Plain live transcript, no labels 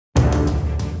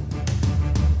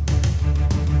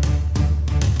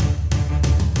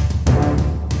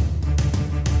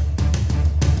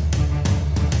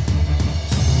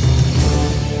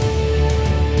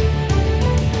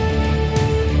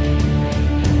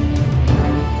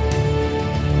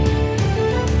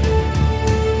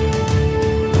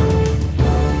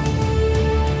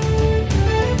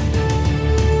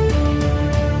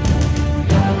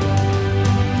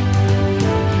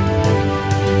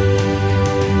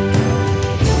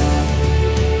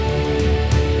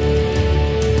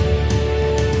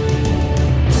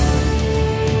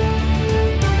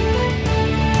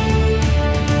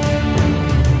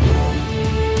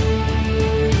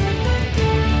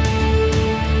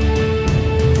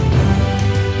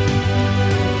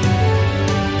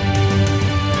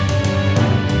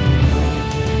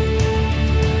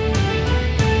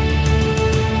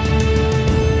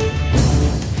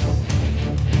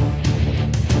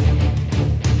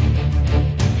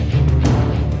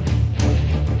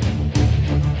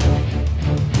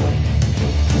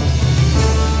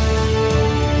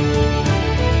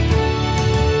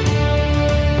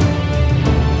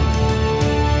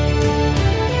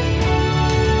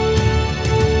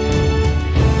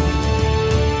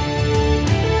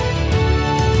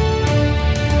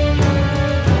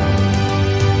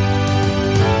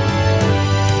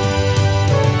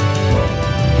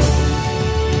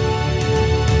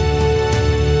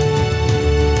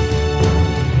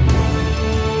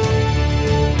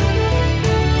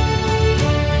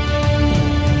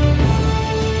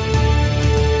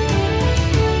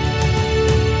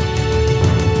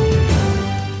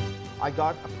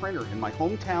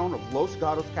town of Los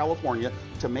Gatos, California,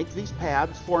 to make these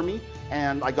pads for me.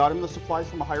 And I got him the supplies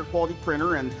from a higher quality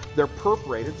printer, and they're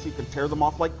perforated so you can tear them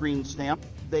off like green stamp.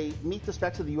 They meet the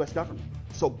specs of the U.S. government.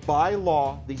 So by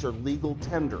law, these are legal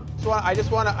tender. So I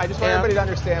just want everybody to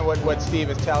understand what Steve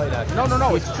is telling us.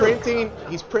 No,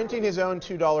 He's printing his own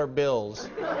 $2 bills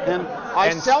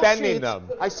and spending them.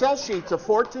 I sell sheets of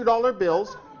 4 $2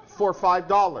 bills for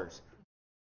 $5.